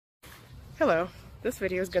Hello, this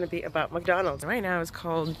video is going to be about McDonald's. Right now it's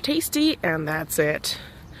called Tasty and that's it.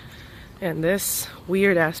 And this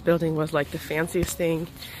weird ass building was like the fanciest thing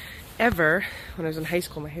ever when I was in high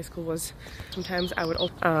school. My high school was, sometimes I would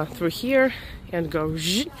through here and go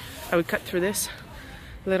zzz. I would cut through this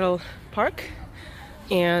little park,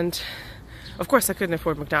 and of course I couldn't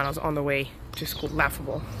afford McDonald's on the way to school,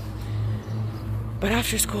 laughable. But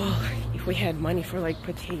after school, if we had money for like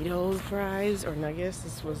potato fries or nuggets,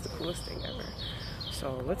 this was the coolest thing ever.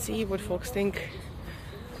 So let's see what folks think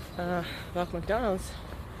about McDonald's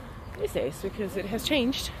these days, because it has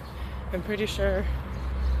changed. I'm pretty sure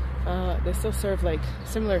they still serve like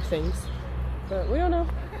similar things, but we don't know.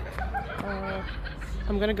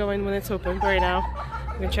 I'm gonna go in when it's open. But right now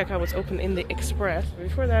I'm gonna check out what's open in the Express. But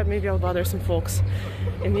before that, maybe I'll bother some folks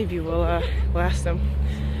and maybe we'll ask them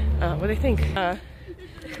what they think.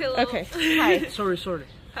 Hello. Okay. Hi. Sorry.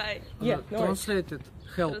 Hi. Yeah. No Translated.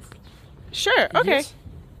 Help. Sure. Okay. Yes.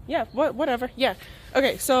 Yeah. Whatever. Yeah.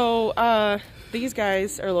 Okay. So these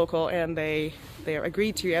guys are local and they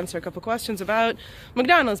agreed to answer a couple questions about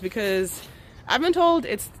McDonald's, because I've been told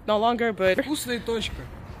it's no longer, but Вкусно. Точка.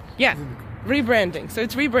 yeah, rebranding. So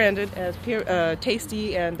it's rebranded as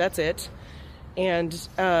Tasty and that's it. And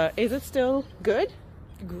is it still good?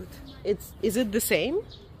 Good. Is it the same?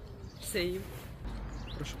 Same.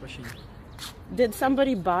 Прошу прощения. Did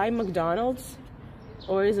somebody buy McDonald's,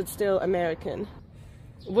 or is it still American?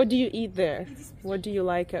 What do you eat there? What do you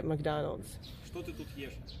like at McDonald's? Что ты тут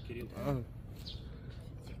ешь, Кирилл?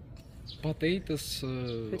 Potatoes.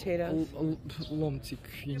 Potatoes. Ломтик,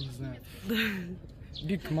 я не знаю.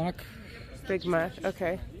 Big Mac. Big Mac.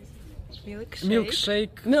 Okay.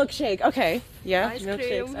 Milkshake. Milkshake. Okay. Yeah. Ice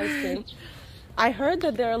Milkshakes. cream. Ice cream. I heard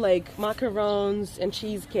that there are like macarons and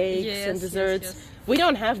cheesecakes and desserts. Yes. We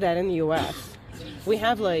don't have that in the US. We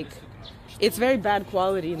have like, it's very bad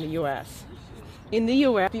quality in the US. In the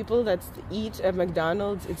US, people that eat at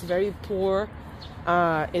McDonald's, it's very poor.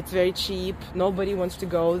 It's very cheap. Nobody wants to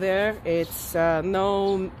go there. It's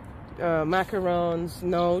no macarons,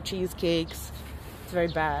 no cheesecakes. It's very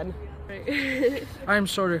bad. I'm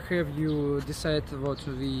sorry, have you decided what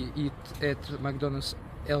we eat at McDonald's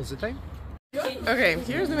all the time? Okay,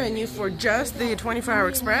 here's the menu for just the 24-hour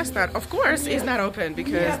express that, of course, is not open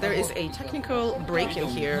because there is a technical break in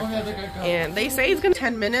here. And they say it's gonna be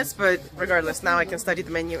 10 minutes, but regardless, now I can study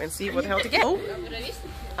the menu and see what the hell to get. Oh,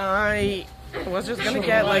 I was just gonna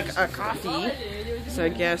get like a coffee, so I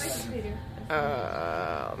guess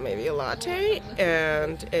maybe a latte,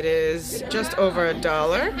 and it is just over $1.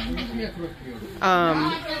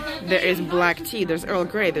 There is black tea, there's Earl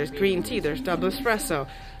Grey, there's green tea, there's double espresso.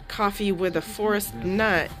 Coffee with a forest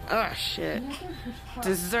nut. Oh shit.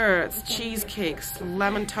 Desserts, cheesecakes,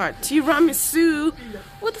 lemon tart, tiramisu.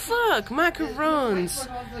 What the fuck? Macarons.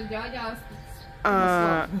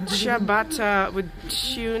 Ciabatta with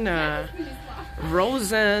tuna.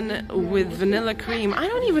 Rosen with vanilla cream. I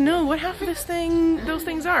don't even know what half of those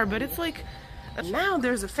things are, but it's like, now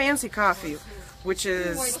there's a fancy coffee, which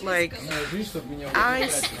is like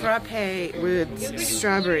iced frappe with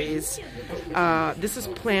strawberries. This is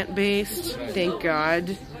plant-based, thank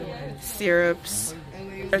God. Syrups.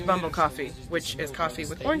 There's Bumble coffee, which is coffee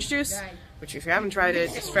with orange juice, which if you haven't tried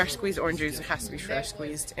it, is fresh squeezed orange juice. It has to be fresh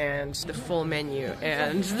squeezed, and the full menu.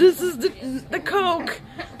 And this is the Coke.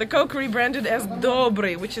 The Coke rebranded as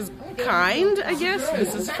Dobry, which is kind, I guess.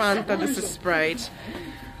 This is Fanta, this is Sprite.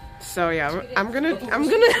 So yeah, I'm gonna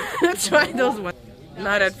try those ones.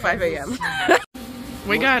 Not at 5 a.m.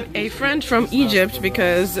 We got a friend from Egypt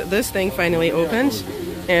because this thing finally opened,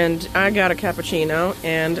 and I got a cappuccino,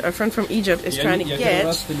 and a friend from Egypt is trying to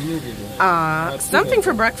get something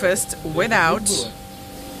for breakfast without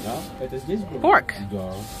pork.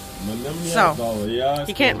 So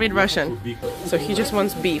he can't read Russian, so he just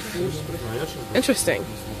wants beef. Interesting,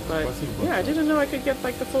 but yeah, I didn't know I could get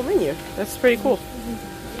like the full menu. That's pretty cool.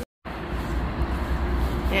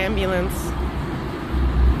 Ambulance.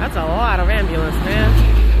 That's a lot of ambulance, man.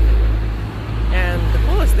 And the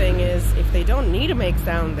coolest thing is, if they don't need to make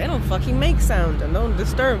sound, they don't fucking make sound and don't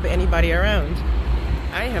disturb anybody around.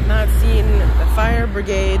 I have not seen a fire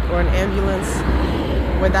brigade or an ambulance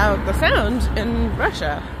without the sound in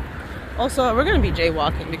Russia. Also, we're gonna be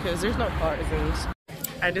jaywalking because there's no cars, and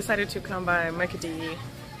I decided to come by McD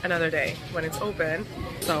another day when it's open,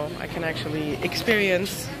 so I can actually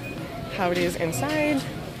experience how it is inside,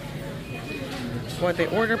 what the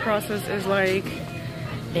order process is like,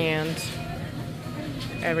 and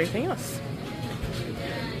everything else.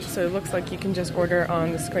 So it looks like you can just order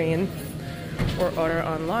on the screen or order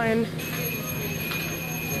online.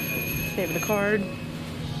 Pay with a card.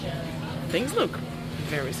 Things look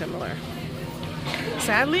very similar.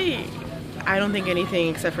 Sadly, I don't think anything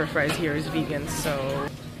except for fries here is vegan, so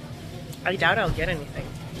I doubt I'll get anything.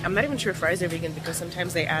 I'm not even sure fries are vegan because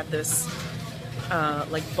sometimes they add this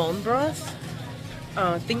like bone broth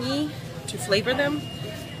thingy to flavor them,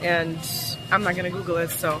 and I'm not gonna Google it,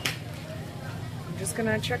 so I'm just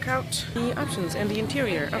gonna check out the options and the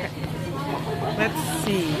interior. Okay, let's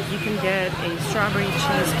see. You can get a strawberry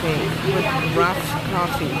cheesecake with Raff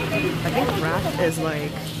coffee. I think Raff is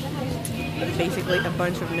like basically a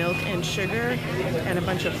bunch of milk and sugar and a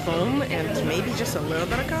bunch of foam and maybe just a little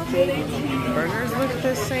bit of coffee. Burgers look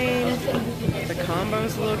the same. The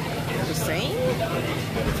combos look the same.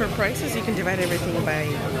 For prices, you can divide everything by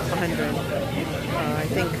 100. I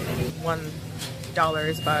think $1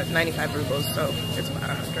 is about 95 rubles, so it's about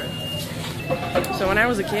 100. So when I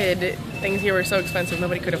was a kid, things here were so expensive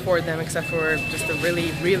nobody could afford them except for just the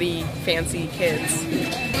really, really fancy kids.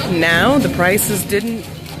 Now the prices didn't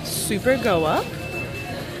super go up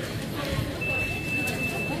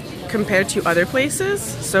compared to other places,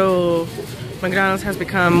 so McDonald's has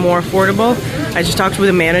become more affordable. I just talked with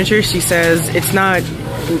a manager. She says it's not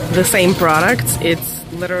the same products, it's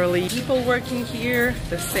literally people working here,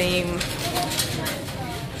 the same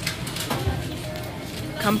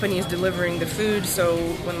companies delivering the food. So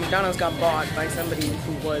when McDonald's got bought by somebody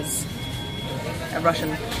who was a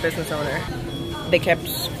Russian business owner, they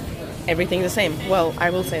kept everything the same. Well, I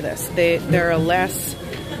will say this, there are less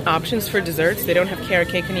options for desserts. They don't have carrot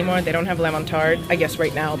cake anymore, they don't have lemon tart, I guess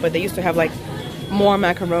right now, but they used to have like more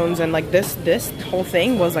macarons, and like this whole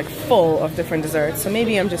thing was like full of different desserts. So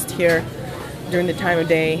maybe I'm just here during the time of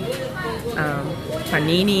day,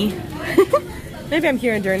 panini. Maybe I'm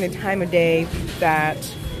here during the time of day that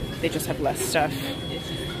they just have less stuff.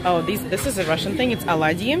 Oh, this is a Russian thing, it's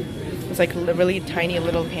oladyi. It's like a really tiny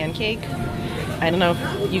little pancake. I don't know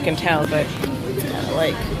if you can tell, but it's kind of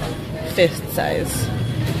like fist size.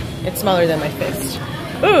 It's smaller than my fist.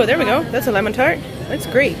 Oh, there we go. That's a lemon tart. That's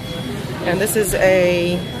great. And this is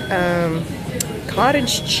a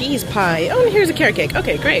cottage cheese pie. Oh, and here's a carrot cake.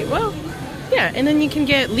 Okay, great. Well, yeah. And then you can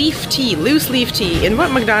get leaf tea, loose leaf tea. In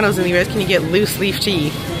what McDonald's in the US can you get loose leaf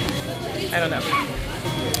tea? I don't know.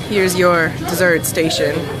 Here's your dessert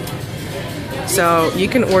station. So you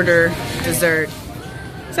can order dessert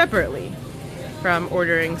separately from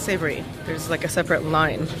ordering savory. There's like a separate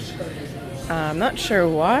line. I'm not sure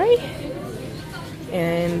why.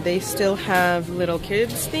 And they still have little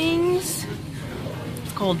kids things.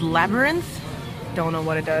 It's called Labyrinth. Don't know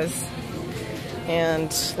what it does.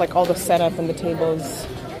 And like all the setup and the tables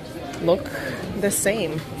look the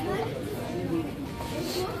same.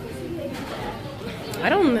 I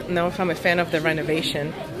don't know if I'm a fan of the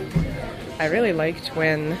renovation. I really liked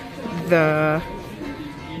when the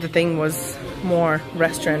thing was more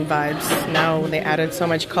restaurant vibes. Now they added so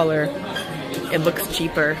much color, it looks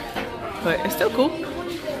cheaper, but it's still cool.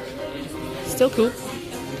 Still cool.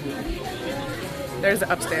 There's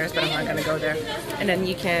the upstairs, but I'm not gonna go there. And then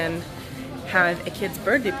you can have a kid's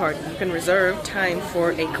birthday party. You can reserve time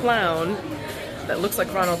for a clown that looks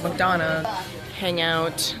like Ronald McDonald. Hang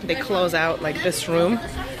out, they close out like this room,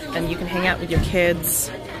 and you can hang out with your kids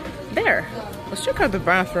there. Let's check out the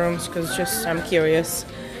bathrooms because just I'm curious.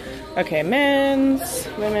 Okay, men's,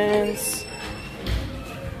 women's.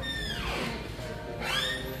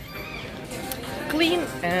 Clean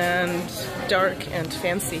and dark and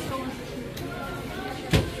fancy.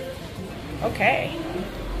 Okay.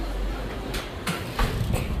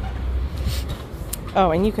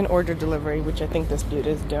 Oh, and you can order delivery, which I think this dude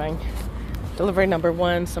is doing. Delivery number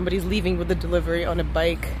 1, somebody's leaving with the delivery on a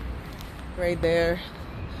bike right there.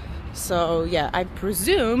 So yeah, I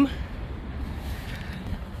presume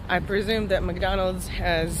that McDonald's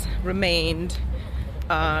has remained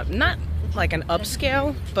not like an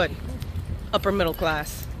upscale, but upper middle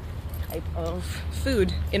class type of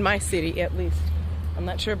food in my city, at least. I'm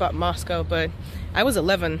not sure about Moscow, but I was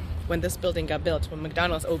 11 when this building got built, when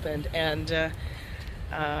McDonald's opened, and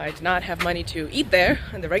I did not have money to eat there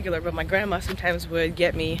in the regular, but my grandma sometimes would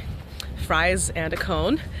get me fries and a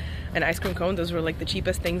cone, an ice cream cone. Those were like the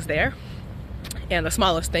cheapest things there, and the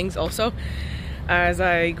smallest things also. As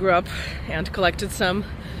I grew up and collected some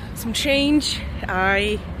change,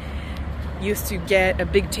 I used to get a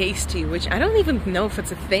Big Tasty, which I don't even know if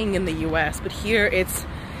it's a thing in the US, but here it's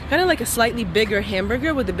kind of like a slightly bigger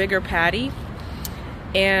hamburger with a bigger patty,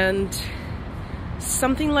 and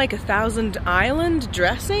something like a Thousand Island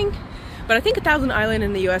dressing. But I think a Thousand Island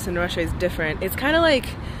in the US and Russia is different. It's kind of like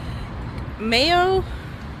mayo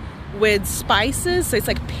with spices, so it's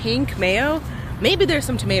like pink mayo. Maybe there's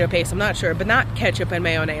some tomato paste, I'm not sure, but not ketchup and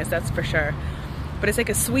mayonnaise, that's for sure. but it's like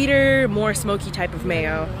a sweeter, more smoky type of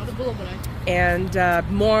mayo, and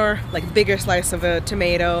more like bigger slice of a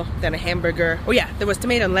tomato than a hamburger. Oh yeah, there was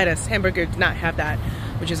tomato and lettuce. Hamburger did not have that,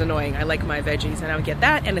 which is annoying. I like my veggies, and I would get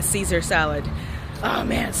that and a Caesar salad. Oh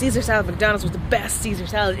man, Caesar salad at McDonald's was the best Caesar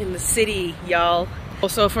salad in the city, y'all.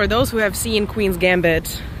 Also, for those who have seen Queen's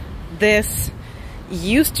Gambit, this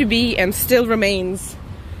used to be and still remains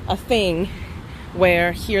a thing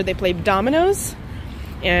where here they play dominoes,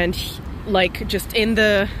 and like just in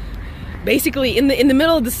the basically in the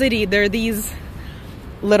middle of the city there are these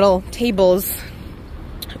little tables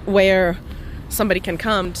where somebody can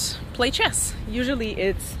come to play chess. Usually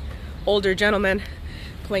it's older gentlemen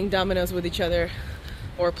playing dominoes with each other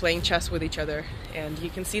or playing chess with each other, and you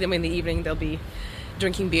can see them in the evening. They'll be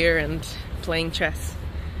drinking beer and playing chess.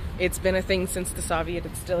 It's been a thing since the Soviet.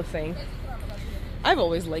 It's still a thing. I've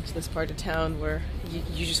always liked this part of town where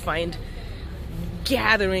you just find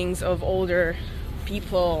gatherings of older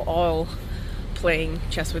people all playing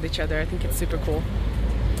chess with each other. I think it's super cool.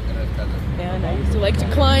 And I used to like to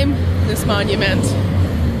climb this monument.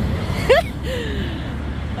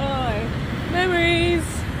 Oh, memories.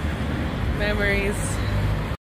 Memories.